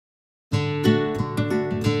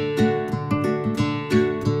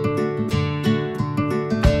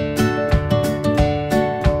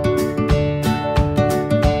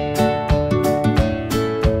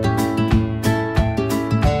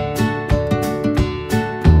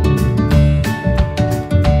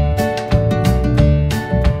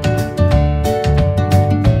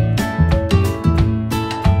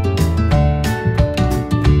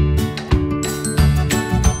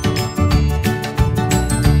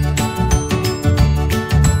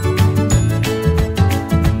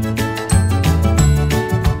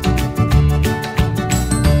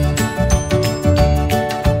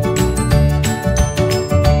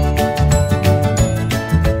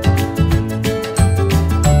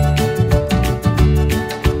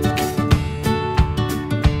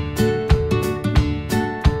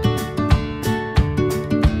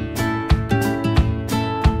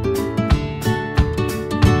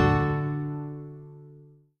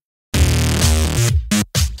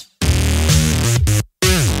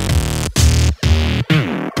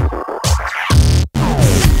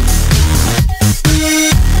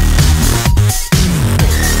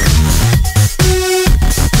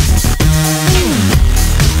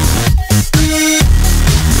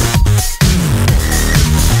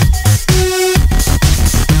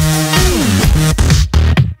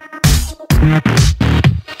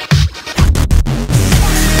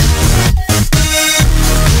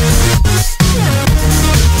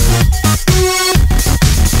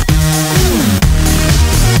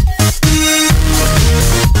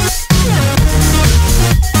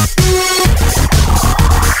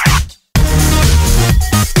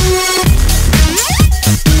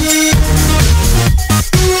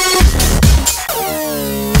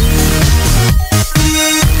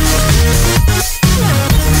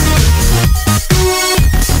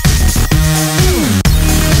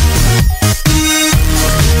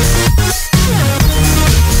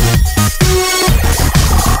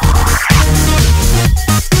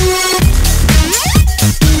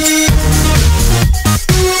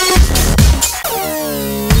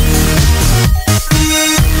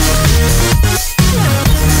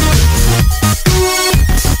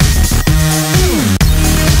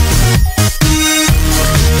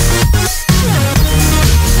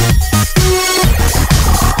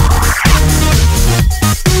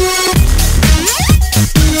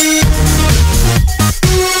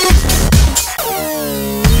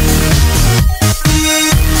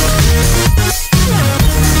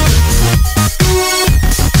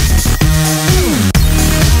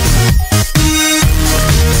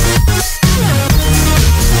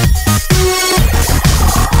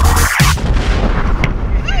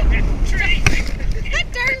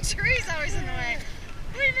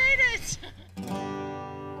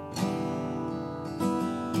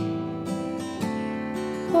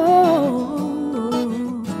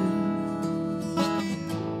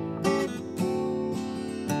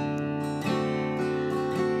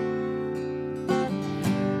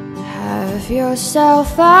Have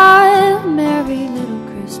yourself a merry little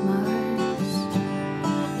Christmas.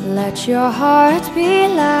 Let your heart be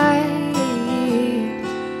light.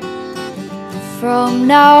 From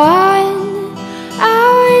now on,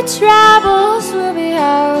 our troubles will be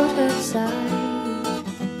out of sight.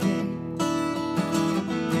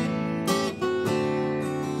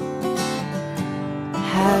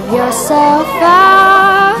 Have yourself a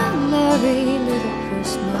merry little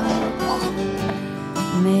Christmas.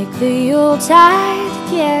 Make the Yuletide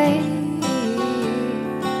gay.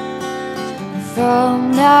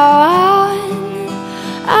 From now on,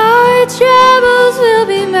 our troubles will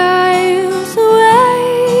be miles away.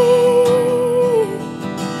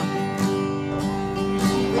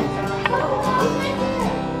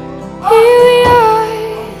 Here we are,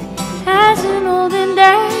 as in olden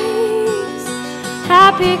days,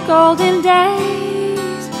 happy golden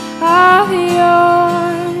days of yore.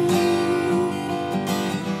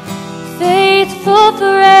 Faithful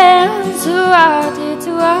friends who are dear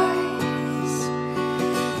to us,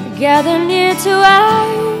 gather near to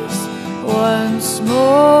us once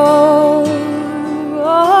more.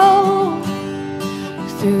 Oh,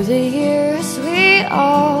 through the years we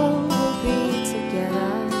all will be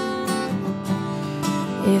together,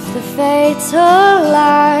 if the fates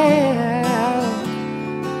allow.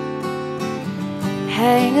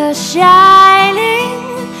 Hang a shining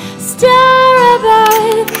star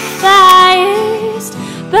above the highest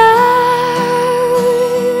bough,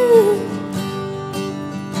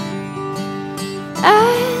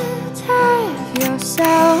 and have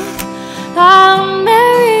yourself a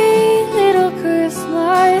merry little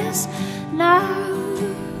Christmas now.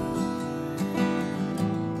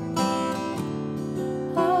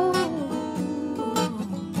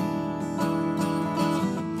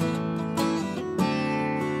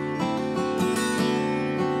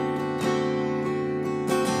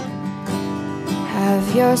 Have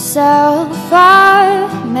yourself a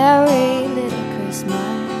merry little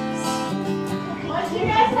Christmas.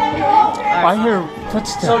 I hear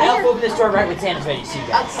footsteps. So now open this door right when Santa's ready to see you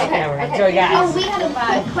guys. Okay. So guys. Oh, we had a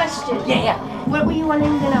question. Yeah. What were you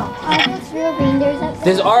wanting to know? Are those real reindeers outside?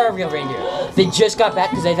 These are real reindeer. They just got back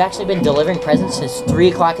because they've actually been delivering presents since 3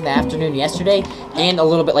 o'clock in the afternoon yesterday, and a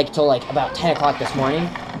little bit till like about 10 o'clock this morning.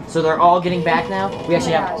 So they're all getting back now. We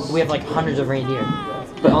actually have like hundreds of reindeer,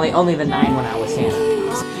 but only the 9 went out with Santa.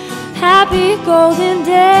 Happy golden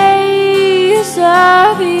days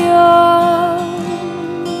of yore.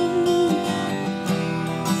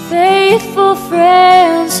 Faithful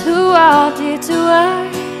friends who are dear to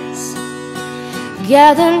us,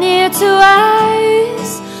 gather near to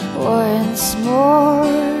us once more.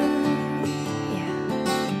 Yeah.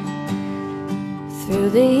 Through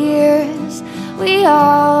the years we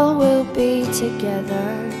all will be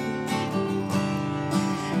together,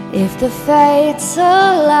 if the fates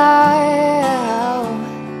allow.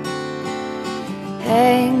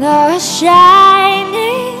 Hang a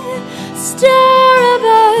shining star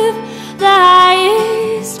above